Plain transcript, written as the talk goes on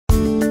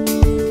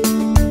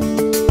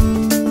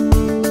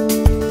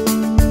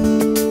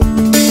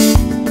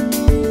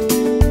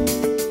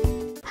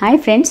Hi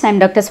friends, I am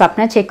Dr.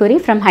 Swapna Chekuri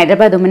from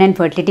Hyderabad Women and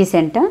Fertility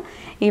Center.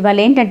 ఇవాళ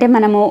ఏంటంటే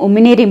మనము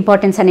ఉమ్మినీరు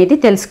importance అనేది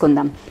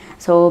తెలుసుకుందాం.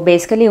 సో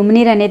బేసికలీ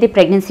ఉమ్మినీరు అనేది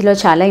ప్రెగ్నెన్సీలో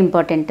చాలా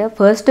ఇంపార్టెంట్.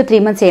 ఫస్ట్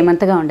 3 months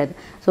ఏమంతగా ఉండదు.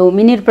 సో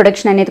ఉమ్మినీరు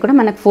ప్రొడక్షన్ అనేది కూడా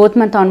మనకు 4th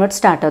month ఆన్వర్డ్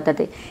స్టార్ట్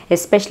అవుతుంది.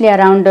 Especially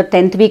around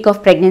 10th week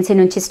of pregnancy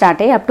నుంచి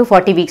స్టార్ట్ అయ్యి అప్ టు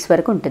 40 weeks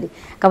వరకు ఉంటుంది.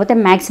 కాకపోతే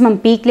మ్యాక్సిమం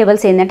పీక్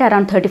లెవెల్స్ ఏంటంటే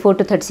అరౌండ్ 34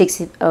 to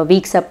 36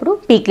 weeks అప్పుడు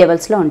పీక్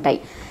లెవెల్స్లో ఉంటాయి.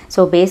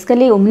 సో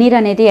బేసికలీ ఉమ్మినీరు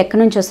అనేది ఎక్కడి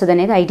నుంచి వస్తుంది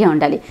అనేది ఐడియా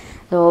ఉండాలి.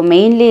 సో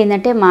మెయిన్లీ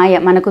ఏంటంటే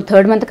మనకు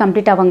 3rd month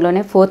complete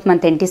అవ్వడంలోనే 4th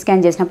month NT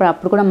scan చేసినప్పుడు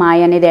అప్పుడు కూడా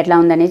మాయ అనేది ఎట్లా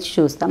ఉందనేది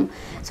చూస్తాం.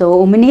 సో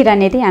ఉమ్మినీరు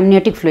అనేది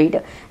అమ్నియోటిక్ ఫ్లూయిడ్.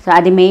 సో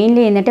అది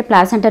మెయిన్లీ ఏంటంటే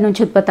ప్లాసెంటా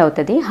నుంచి ఉత్పత్తి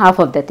అవుతుంది,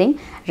 half of the thing.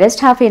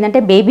 Rest half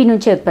ఏంటంటే బేబీ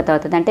నుంచి ఉత్పత్తి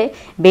అవుతుంది. అంటే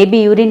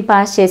బేబీ యూరిన్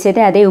పాస్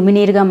చేసేది అదే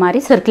ఉమ్మినీరుగా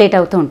మారి సర్క్యులేట్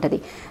అవుతూ ఉంటుంది.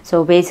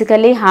 So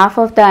basically half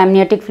of the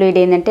amniotic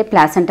fluid ఏంటంటే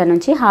ప్లాసెంటా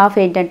నుంచి, హాఫ్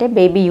ఏంటంటే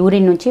బేబీ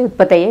యూరిన్ నుంచి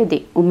ఉత్పత్తి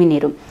అయ్యేది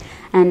ఉమ్మినీరు.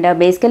 అండ్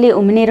బేసికలీ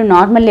ఉమ్మినీరు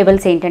నార్మల్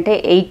లెవెల్స్ ఏంటంటే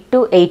 8 to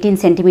 18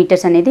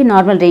 centimeters అనేది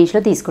నార్మల్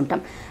రేంజ్లో తీసుకుంటాం.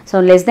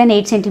 సో లెస్ దెన్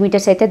 8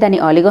 centimeters అయితే దాన్ని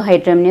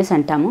ఆలిగోహైడ్రోమ్నియస్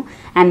అంటాము.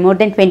 అండ్ మోర్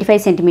దెన్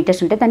 25 centimeters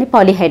ఉంటే దాన్ని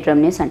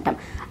పాలీహైడ్రోమ్నియస్ అంటాం.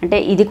 అంటే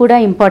ఇది కూడా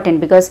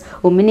ఇంపార్టెంట్ బికాస్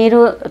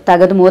ఉమ్మినీరు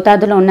తగదు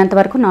మోతాదులో ఉన్నంత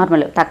వరకు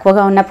నార్మల్,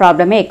 తక్కువగా ఉన్న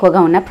ప్రాబ్లమే,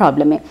 ఎక్కువగా ఉన్న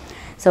ప్రాబ్లమే.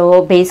 సో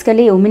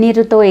బేసికలీ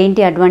ఉమ్మినీరుతో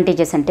ఏంటి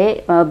అడ్వాంటేజెస్ అంటే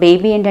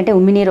బేబీ ఏంటంటే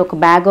ఉమ్మినీరు ఒక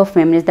bag of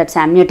memories, that's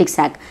amniotic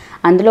సాక్.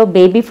 అందులో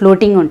బేబీ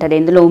ఫ్లోటింగ్ ఉంటుంది,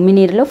 ఇందులో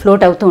ఉమ్మినీరులో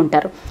ఫ్లోట్ అవుతూ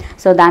ఉంటారు.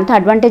 సో దాంతో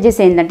అడ్వాంటేజెస్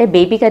ఏంటంటే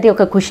బేబీకి అది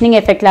ఒక కుషనింగ్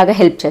ఎఫెక్ట్ లాగా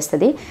హెల్ప్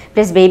చేస్తుంది.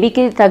 ప్లస్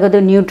బేబీకి తగదు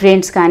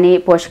న్యూట్రియంట్స్ కానీ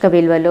పోషక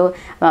విలువలు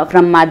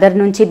ఫ్రమ్ మదర్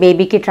నుంచి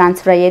బేబీకి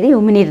ట్రాన్స్ఫర్ అయ్యేది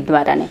ఉమ్మినీరు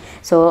ద్వారానే.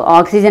 సో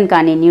ఆక్సిజన్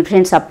కానీ,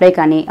 న్యూట్రియంట్ సప్లై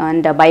కానీ,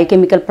 అండ్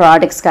బయోకెమికల్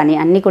ప్రోడక్ట్స్ కానీ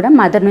అన్నీ కూడా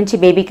మదర్ నుంచి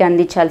బేబీకి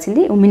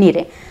అందించాల్సింది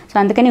ఉమ్మినీరే. సో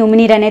అందుకని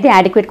ఉమ్మినీరు అనేది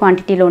యాడిక్వేట్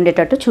క్వాంటిటీలో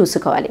ఉండేటట్టు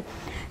చూసుకోవాలి.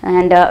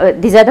 And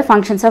these are the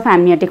functions of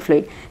amniotic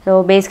fluid. So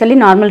basically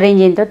normal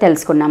range ఏంటో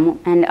తెలుసుకున్నాము.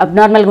 అండ్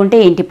అబ్నార్మల్గా ఉంటే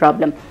ఏంటి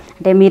ప్రాబ్లం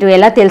అంటే మీరు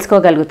ఎలా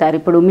తెలుసుకోగలుగుతారు?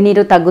 ఇప్పుడు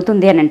ఉమ్మినీరు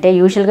తగ్గుతుంది అని అంటే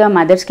యూజువల్గా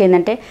మదర్స్కి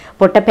ఏంటంటే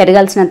పొట్ట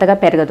పెరగాల్సినంతగా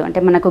పెరగదు. అంటే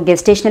మనకు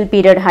గెస్టేషనల్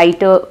పీరియడ్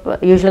హైట్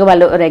యూజువల్గా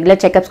వాళ్ళు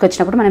రెగ్యులర్ చెకప్స్కి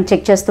వచ్చినప్పుడు మనం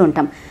చెక్ చేస్తూ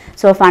ఉంటాం.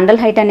 సో ఫండల్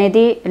హైట్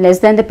అనేది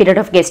less than the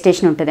period of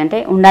gestation ఉంటుంది, అంటే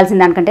ఉండాల్సిన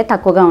దానికంటే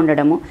తక్కువగా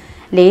ఉండడము.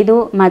 లేదు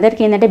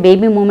మదర్కి ఏంటంటే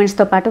బేబీ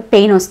మూమెంట్స్తో పాటు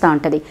పెయిన్ వస్తూ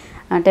ఉంటుంది,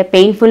 అంటే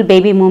పెయిన్ఫుల్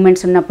బేబీ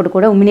మూమెంట్స్ ఉన్నప్పుడు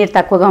కూడా ఉమ్మినీరు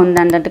తక్కువగా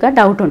ఉందన్నట్టుగా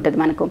డౌట్ ఉంటుంది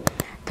మనకు.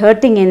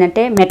 థర్డ్ థింగ్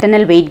ఏంటంటే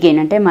మెటర్నల్ వెయిట్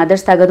గెయిన్, అంటే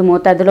మదర్స్ తగదు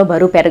మోతాదులో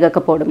బరువు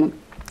పెరగకపోవడము,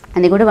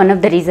 అది కూడా వన్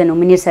ఆఫ్ ద రీజన్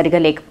ఉమ్మినీరు సరిగా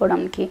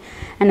లేకపోవడానికి.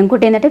 అండ్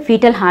ఇంకోటి ఏంటంటే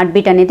ఫీటల్ హార్ట్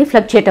బీట్ అనేది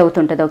ఫ్లక్చుయేట్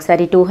అవుతుంటుంది,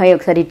 ఒకసారి 2 high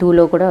ఒకసారి 2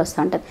 low కూడా వస్తూ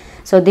ఉంటుంది.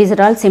 So these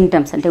are all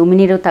symptoms, అంటే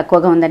ఉమ్మినీరు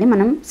తక్కువగా ఉందని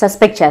మనం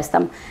సస్పెక్ట్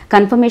చేస్తాం.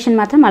 కన్ఫర్మేషన్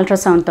మాత్రం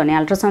అల్ట్రాసౌండ్తోనే.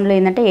 అల్ట్రాసౌండ్లో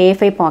ఏంటంటే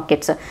AFI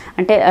పాకెట్స్,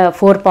 అంటే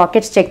 4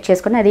 pockets చెక్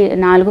చేసుకుని అది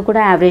 4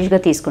 కూడా యావరేజ్గా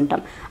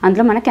తీసుకుంటాం.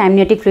 అందులో మనకి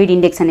అమ్నియోటిక్ ఫ్లూయిడ్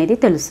ఇండెక్స్ అనేది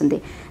తెలుస్తుంది.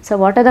 So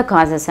what are the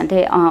causes అంటే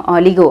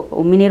ఆలిగో,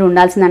 ఉమ్మినీరు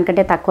ఉండాల్సిన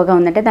దానికంటే తక్కువగా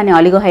ఉందంటే దాన్ని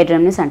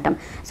ఆలిగోహైడ్రోమ్నియస్ అంటాం.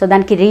 సో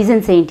దానికి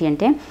రీజన్స్ ఏంటి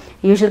అంటే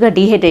యూజువల్గా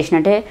డీహైడ్రేషన్,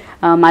 అంటే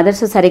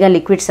మదర్స్ సరిగా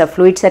లిక్విడ్స్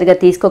ఫ్లూయిడ్ సరిగా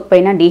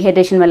తీసుకోకపోయినా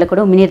డీహైడ్రేషన్ వల్ల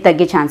కూడా ఉమ్మినీరు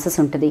తగ్గే ఛాన్సెస్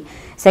ఉంటుంది.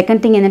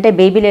 సెకండ్ థింగ్ ఏంటంటే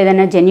బేబీలో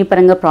ఏదైనా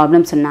జన్యుపరంగా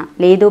ప్రాబ్లమ్స్ ఉన్నా,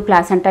 లేదు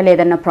ప్లాసెంటా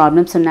ఏదైనా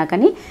ప్రాబ్లమ్స్ ఉన్నా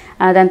కానీ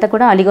అదంతా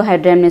కూడా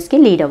ఆలిగోహైడ్రోమ్నియస్కి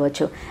లీడ్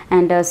అవ్వచ్చు.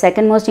 అండ్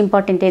సెకండ్ మోస్ట్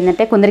ఇంపార్టెంట్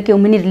ఏంటంటే కొందరికి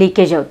ఉమ్మినీరు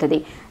లీకేజ్ అవుతుంది,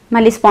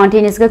 మళ్ళీ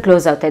స్పాంటేనియస్గా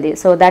క్లోజ్ అవుతుంది.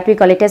 So that we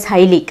call it yes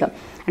high leak,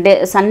 అంటే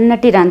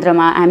సన్నటి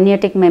రంధ్రం,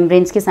 అమ్నియోటిక్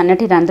మెంబ్రెయిన్స్కి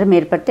సన్నటి రంధ్రం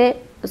ఏర్పడితే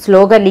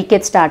స్లోగా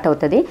లీకేజ్ స్టార్ట్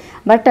అవుతుంది.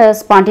 బట్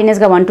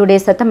స్పాంటేనియస్గా 1-2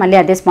 days తర్వాత మళ్ళీ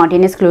అదే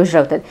స్పాంటేనియస్ క్లోజర్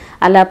అవుతుంది.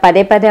 అలా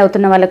పదే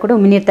అవుతున్న వాళ్ళకు కూడా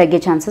ఉమ్మినీరు తగ్గే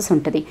ఛాన్సెస్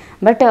ఉంటుంది.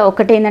 బట్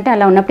ఒకటి ఏంటంటే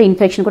అలా ఉన్నప్పుడు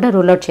ఇన్ఫెక్షన్ కూడా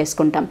రూల్ అవుట్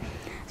చేసుకుంటాం.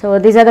 So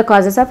these are the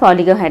causes of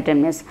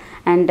ఆలిగోహైడ్రోమ్నియస్.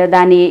 And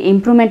దాని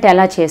ఇంప్రూవ్మెంట్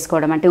ఎలా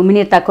చేసుకోవడం అంటే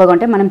ఉమ్మినీరు తక్కువగా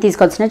ఉంటే మనం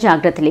తీసుకోవాల్సిన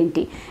జాగ్రత్తలు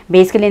ఏంటి?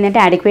 బేసికలీ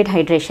ఏంటంటే అడిక్వేట్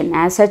హైడ్రేషన్.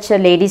 యాజ్ సచ్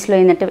లేడీస్లో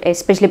ఏంటంటే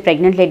ఎస్పెషలీ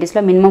ప్రెగ్నెంట్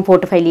లేడీస్లో మినిమం 4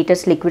 to 5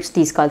 liters లిక్విడ్స్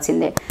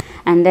తీసుకోవాల్సిందే.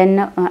 అండ్ దెన్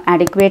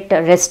అడిక్వేట్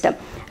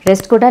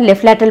రెస్ట్ కూడా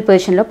లెఫ్ట్ లాటరల్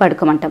పొజిషన్లో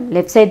పడుకోమంటాం.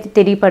 లెఫ్ట్ సైడ్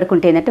తిరిగి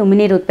పడుకుంటే ఏంటంటే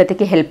ఉమ్మినీరు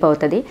ఉత్పత్తికి హెల్ప్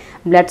అవుతుంది.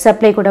 బ్లడ్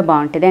సప్లై కూడా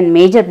బాగుంటుంది. అండ్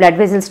మేజర్ బ్లడ్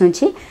వెజల్స్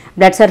నుంచి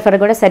బ్లడ్ సరఫరా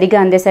కూడా సరిగా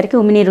అందేసరికి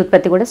ఉమ్మినీరు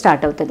ఉత్పత్తి కూడా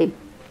స్టార్ట్ అవుతుంది.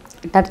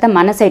 తర్వాత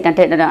మన సైడ్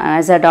అంటే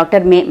యాజ్ అ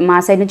డాక్టర్ మా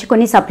సైడ్ నుంచి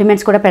కొన్ని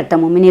సప్లిమెంట్స్ కూడా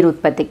పెడతాము ఉమ్మినీరు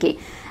ఉత్పత్తికి.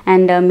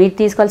 అండ్ మీరు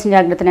తీసుకోవాల్సిన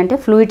జాగ్రత్తలు అంటే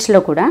ఫ్లూయిడ్స్లో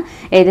కూడా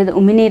ఏదైతే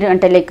ఉమ్మినీరు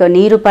అంటే లైక్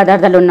నీరు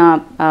పదార్థాలు ఉన్న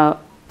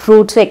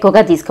ఫ్రూట్స్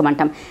ఎక్కువగా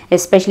తీసుకోమంటాం.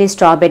 ఎస్పెషలీ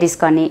స్ట్రాబెర్రీస్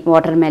కానీ,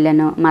 water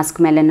melon,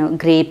 Musk melon,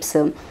 grapes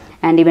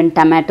and even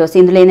tomatoes,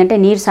 ఇందులో ఏంటంటే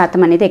నీరు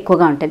శాతం అనేది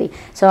ఎక్కువగా ఉంటుంది.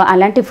 సో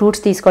అలాంటి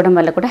ఫ్రూట్స్ తీసుకోవడం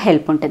వల్ల కూడా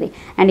హెల్ప్ ఉంటుంది.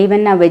 అండ్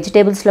ఈవెన్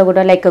వెజిటేబుల్స్లో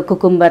కూడా లైక్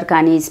కుకుంబర్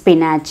కానీ,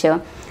 స్పినాచ్,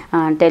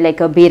 అంటే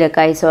లైక్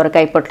బీరకాయ,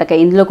 సొరకాయ, పొట్లకాయ,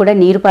 ఇందులో కూడా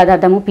నీరు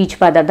పదార్థము, పీచు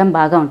పదార్థం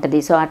బాగా ఉంటుంది.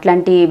 సో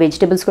అట్లాంటి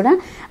వెజిటేబుల్స్ కూడా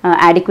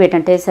యాడిక్వేట్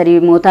అంటే సరి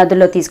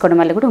మోతాదుల్లో తీసుకోవడం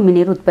వల్ల కూడా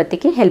ఉమ్మినీరు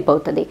ఉత్పత్తికి హెల్ప్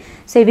అవుతుంది.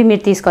 సో ఇవి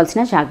మీరు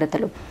తీసుకోవాల్సిన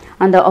జాగ్రత్తలు.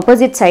 ఆన్ ద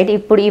ఆపోజిట్ సైడ్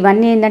ఇప్పుడు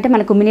ఇవన్నీ ఏంటంటే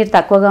మనకు ఉమ్మినీరు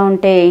తక్కువగా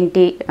ఉంటే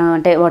ఏంటి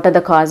అంటే వాట్ ఆర్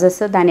ద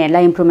కాజెస్, దాన్ని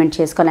ఎలా ఇంప్రూవ్మెంట్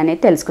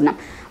చేసుకోవాలనేది తెలుసుకున్నాం.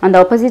 ఆన్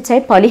ద ఆపోజిట్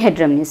సైడ్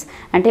పాలీహైడ్రోమ్నియస్,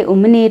 అంటే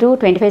ఉమ్మినీరు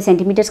 25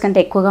 centimeters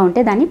కంటే ఎక్కువగా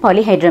ఉంటే దాన్ని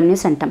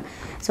పాలీహైడ్రోమ్నియస్ అంటాం.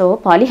 So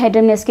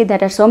పాలీహైడ్రోమ్నియస్కి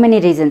that are so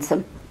many reasons.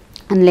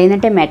 అందులో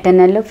ఏంటంటే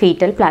maternal,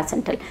 foetal,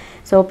 placental.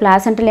 So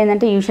placental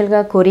ఏంటంటే యూజువల్గా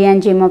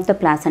కొరియాంజియం ఆఫ్ ద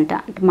ప్లాసెంటా,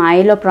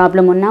 మాయలో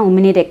ప్రాబ్లం ఉన్న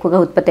ఉమ్మినీరు ఎక్కువగా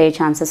ఉత్పత్తి అయ్యే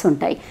ఛాన్సెస్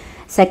ఉంటాయి.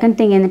 సెకండ్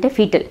థింగ్ ఏంటంటే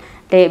ఫీటల్.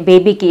 అంటే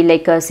బేబీకి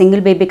లైక్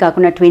సింగిల్ బేబీ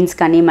కాకుండా ట్విన్స్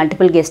కానీ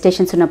మల్టిపుల్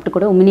గెస్టేషన్స్ ఉన్నప్పుడు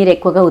కూడా ఉమ్మినీరు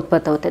ఎక్కువగా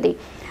ఉత్పత్తి అవుతుంది.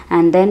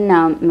 అండ్ దెన్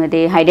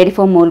అది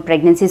హైడెరిఫోమ్ మోల్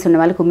ప్రెగ్నెన్సీస్ ఉన్న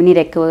వాళ్ళకి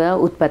ఉమ్మినీరు ఎక్కువగా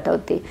ఉత్పత్తి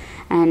అవుతుంది.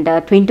 And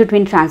twin to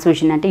twin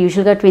transfusion అంటే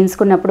యూజువల్గా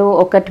ట్విన్స్కి ఉన్నప్పుడు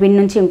ఒక ట్విన్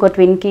నుంచి ఇంకో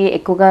ట్విన్కి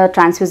ఎక్కువగా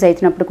ట్రాన్స్ఫ్యూజ్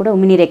అవుతున్నప్పుడు కూడా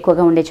ఉమ్మినీరు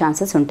ఎక్కువగా ఉండే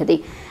ఛాన్సెస్ ఉంటుంది.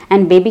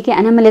 అండ్ బేబీకి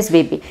అనమలస్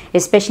బేబీ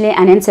ఎస్పెషలీ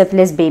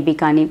అనెన్సెఫలస్ బేబీ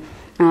కానీ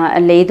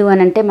లేదు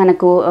అని అంటే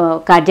మనకు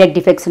కార్డియాక్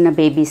డిఫెక్ట్స్ ఉన్న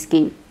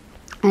బేబీస్కి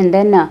అండ్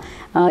దెన్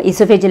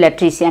ఇసోఫేజియల్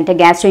అట్రీసియా అంటే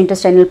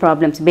గ్యాస్ట్రోఇంటెస్టైనల్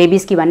ప్రాబ్లమ్స్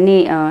బేబీస్కి ఇవన్నీ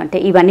అంటే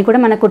ఇవన్నీ కూడా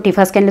మనకు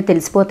టిఫా స్కాన్లో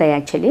తెలిసిపోతాయి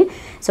actually.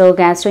 So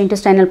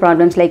gastrointestinal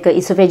problems like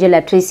oesophageal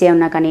అట్రీసియా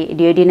ఉన్నా కానీ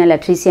డియోడినల్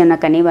అట్రీసియా ఉన్నా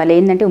కానీ వాళ్ళు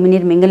ఏంటంటే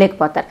ఉమ్మినీరు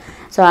మింగలేకపోతారు.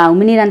 సో ఆ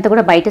ఉమ్మినీరు అంతా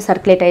కూడా బయట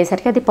సర్క్యులేట్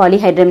అయ్యేసరికి అది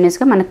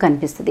పాలీహైడ్రమినస్గా మనకు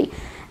కనిపిస్తుంది.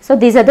 So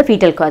these are the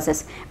foetal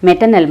causes.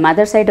 Maternal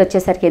mother side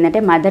వచ్చేసరికి ఏంటంటే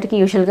మదర్కి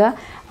యూజువల్గా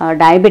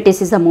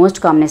diabetes is the most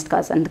commonest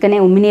cause. అందుకనే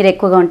ఉమ్మినీరు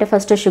ఎక్కువగా ఉంటే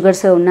ఫస్ట్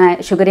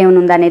షుగర్ ఏమైనా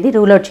ఉందా అనేది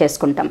రూల్ అవుట్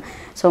చేసుకుంటాం.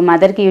 సో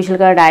మదర్కి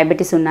యూజువల్గా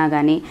డయాబెటీస్ ఉన్నా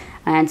కానీ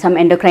అండ్ సమ్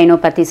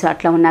ఎండోక్రైనోపతీస్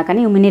అట్లా ఉన్నా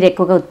కానీ ఉమ్మినీరు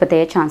ఎక్కువగా ఉత్పత్తి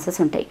అయ్యే ఛాన్సెస్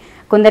ఉంటాయి.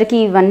 కొందరికి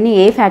ఇవన్నీ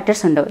ఏ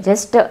ఫ్యాక్టర్స్ ఉండవు,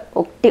 జస్ట్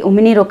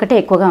ఉమ్మినీరు ఒక్కటే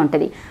ఎక్కువగా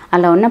ఉంటుంది.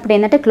 అలా ఉన్నప్పుడు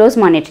ఏంటంటే క్లోజ్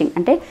మానిటరింగ్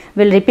అంటే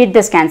will repeat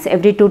the scans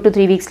every 2 to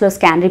 3 వీక్స్లో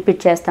scan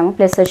repeat చేస్తాము.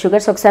 ప్లస్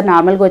షుగర్స్ ఒకసారి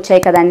నార్మల్గా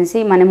వచ్చాయి కదా అనేసి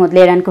మనం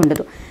వదిలేయడానికి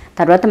ఉండదు.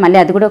 తర్వాత మళ్ళీ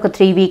అది కూడా ఒక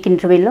 3 వీక్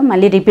ఇంటర్వెల్లో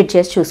మళ్ళీ రిపీట్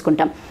చేసి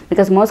చూసుకుంటాం.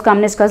 Because most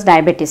commonest cause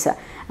diabetes.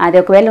 అది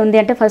ఒకవేళ ఉంది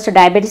అంటే ఫస్ట్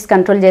డయాబెటీస్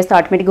కంట్రోల్ చేస్తే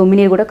ఆటోమేటిక్గా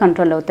ఉమ్మినీరు కూడా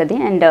కంట్రోల్ అవుతుంది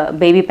అండ్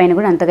బేబీ పైన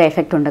కూడా అంతగా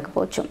ఎఫెక్ట్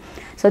ఉండకపోవచ్చు.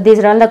 So these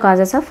are all the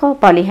causes of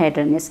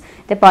పాలీహైడ్రమినస్.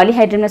 అయితే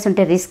పాలీహైడ్రమినస్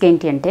ఉంటే రిస్క్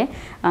ఏంటి అంటే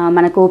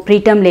మనకు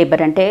ప్రీటర్మ్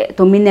లేబర్ అంటే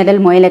 9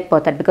 నెలలు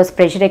మోయలేకపోతారు. బికాస్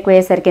ప్రెషర్ ఎక్కువ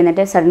అయ్యేసరికి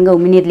ఏంటంటే సడన్గా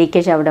ఉమ్మినీరు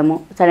లీకేజ్ అవ్వడము,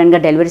 సడన్గా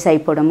డెలివరీస్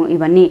అయిపోవడము,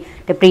 ఇవన్నీ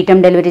అంటే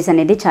ప్రీటర్మ్ డెలివరీస్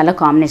అనేది చాలా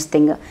commonest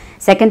thing.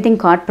 Second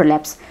thing card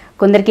prolapse.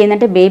 కొందరికి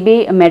ఏంటంటే బేబీ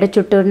మెడ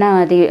చుట్టూన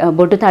అది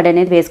బొడ్డు తాడు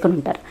అనేది వేసుకుని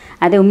ఉంటారు.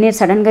 అదే ఉమ్మినీరు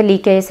సడన్గా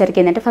లీక్ అయ్యేసరికి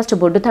ఏంటంటే ఫస్ట్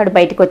బొడ్డు తాడు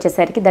బయటకు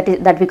వచ్చేసరికి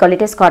that we call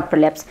it yes card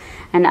prolapse.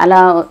 And అలా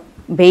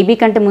బేబీ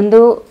కంటే ముందు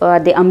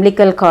అది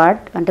అంబ్లికల్ కార్డ్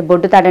అంటే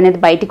బొడ్డు తాడు అనేది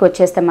బయటికి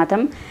వచ్చేస్తే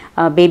మాత్రం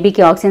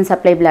బేబీకి ఆక్సిజన్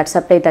సప్లై, బ్లడ్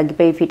సప్లై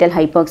తగ్గిపోయి ఫీటల్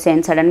హైపోక్సియా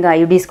సడన్గా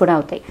ఐయుడీస్ కూడా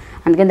అవుతాయి.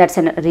 అందుకని దట్స్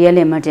రియల్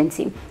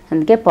ఎమర్జెన్సీ.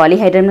 అందుకే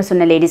పాలీహైడ్రమినస్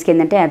ఉన్న లేడీస్కి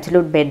ఏంటంటే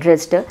absolute bed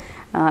rest,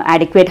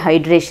 adequate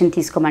hydration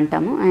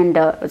తీసుకోమంటాము and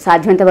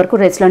సాధ్యమైనంత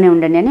వరకు రెస్ట్లోనే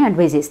ఉండండి అని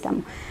అడ్వైజ్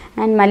ఇస్తాము.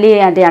 అండ్ మళ్ళీ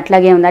అది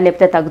అట్లాగే ఉందా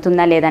లేకపోతే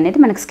తగ్గుతుందా లేదా అనేది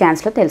మనకు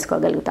స్కాన్స్లో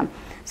తెలుసుకోగలుగుతాం.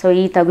 సో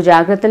ఈ తగు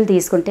జాగ్రత్తలు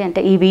తీసుకుంటే అంటే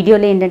ఈ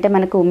వీడియోలో ఏంటంటే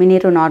మనకు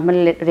ఉమ్మినీరు నార్మల్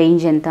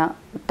రేంజ్ ఎంత,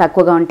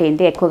 తక్కువగా ఉంటే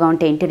ఏంటి, ఎక్కువగా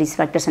ఉంటే ఏంటి రిస్క్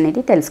ఫ్యాక్టర్స్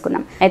అనేది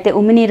తెలుసుకున్నాం. అయితే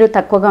ఉమ్మినీరు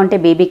తక్కువగా ఉంటే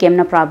బేబీకి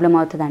ఏమైనా ప్రాబ్లం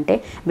అవుతుందంటే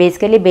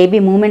బేసికలీ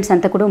బేబీ మూమెంట్స్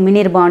అంతా కూడా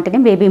ఉమ్మినీరు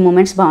బాగుంటేనే బేబీ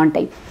మూమెంట్స్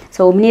బాగుంటాయి.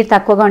 సో ఉమ్మినీరు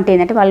తక్కువగా ఉంటే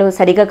ఏంటంటే వాళ్ళు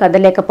సరిగా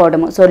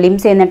కదలేకపోవడము, సో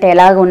లిమ్స్ ఏంటంటే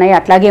ఎలాగ ఉన్నాయో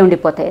అట్లాగే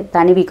ఉండిపోతాయి.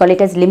 దాన్ని we call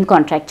it as లిమ్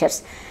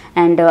contractures.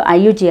 And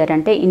IUGR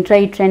అంటే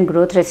ఇంట్రాయూట్రైన్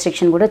గ్రోత్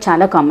రెస్ట్రిక్షన్ కూడా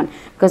చాలా కామన్.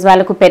 బికాజ్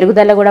వాళ్ళకు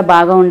పెరుగుదల కూడా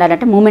బాగా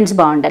ఉండాలంటే మూమెంట్స్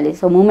బాగుండాలి.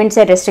 సో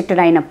మూమెంట్సే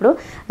రెస్ట్రిక్టెడ్ అయినప్పుడు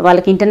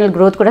వాళ్ళకి ఇంటర్నల్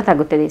గ్రోత్ కూడా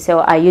తగ్గుతుంది. So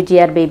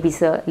IUGR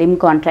babies, లిమ్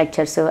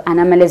contractures,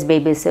 అనమలస్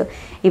babies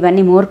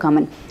ఇవన్నీ మోర్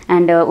కామన్.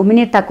 అండ్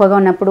ఉమ్మినీరు తక్కువగా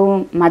ఉన్నప్పుడు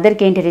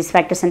మదర్కి ఏంటి రిస్క్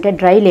ఫ్యాక్టర్స్ అంటే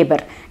డ్రై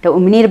లేబర్. అంటే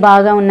ఉమ్మినీరు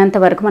బాగా ఉన్నంత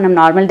వరకు మనం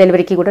నార్మల్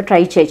డెలివరీకి కూడా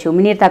ట్రై చేయొచ్చు.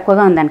 ఉమ్మినీరు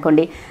తక్కువగా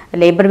ఉందనుకోండి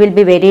labour will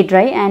be very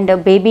dry and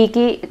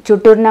బేబీకి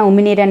చుట్టూరున్న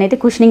ఉమ్మినీరు అనేది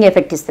కుషనింగ్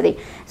ఎఫెక్ట్ ఇస్తుంది.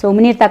 సో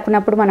ఉమ్మినీరు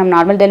తక్కువనప్పుడు మనం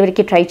నార్మల్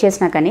డెలివరీకి ట్రై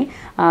చేసినా కానీ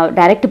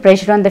direct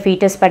pressure on the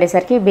foetus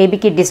పడేసరికి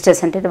బేబీకి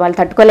డిస్ట్రెస్ అంటే వాళ్ళు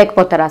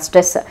తట్టుకోలేకపోతారు. ఆ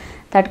స్ట్రెస్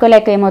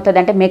తట్టుకోలేక ఏమవుతుంది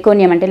అంటే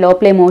మెకోనియం అంటే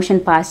లోపలే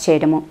మోషన్ పాస్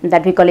చేయడము,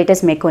 that we call it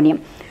yes meconium.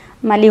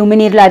 మళ్ళీ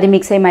ఉమ్మినీరులో అది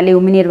మిక్స్ అయ్యి మళ్ళీ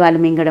ఉమ్మినీరు వాళ్ళు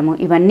మింగడము,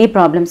 ఇవన్నీ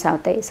ప్రాబ్లమ్స్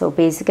అవుతాయి. So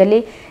basically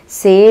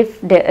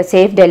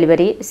safe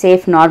delivery,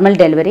 safe normal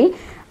delivery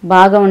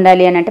బాగా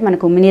ఉండాలి అని అంటే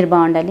మనకు ఉమ్మినీరు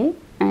బాగుండాలి.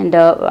 అండ్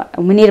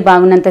ఉమ్మినీరు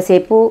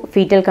బాగున్నంతసేపు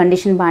ఫీటల్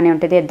కండిషన్ బాగానే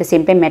ఉంటుంది, at the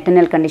same time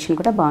maternal condition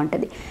కూడా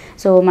బాగుంటుంది.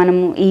 సో మనం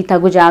ఈ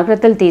తగు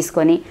జాగ్రత్తలు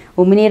తీసుకొని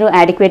ఉమ్మినీరు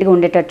యాడిక్వేట్గా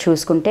ఉండేటట్టు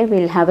చూసుకుంటే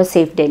will have a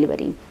safe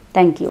delivery.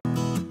 Thank you.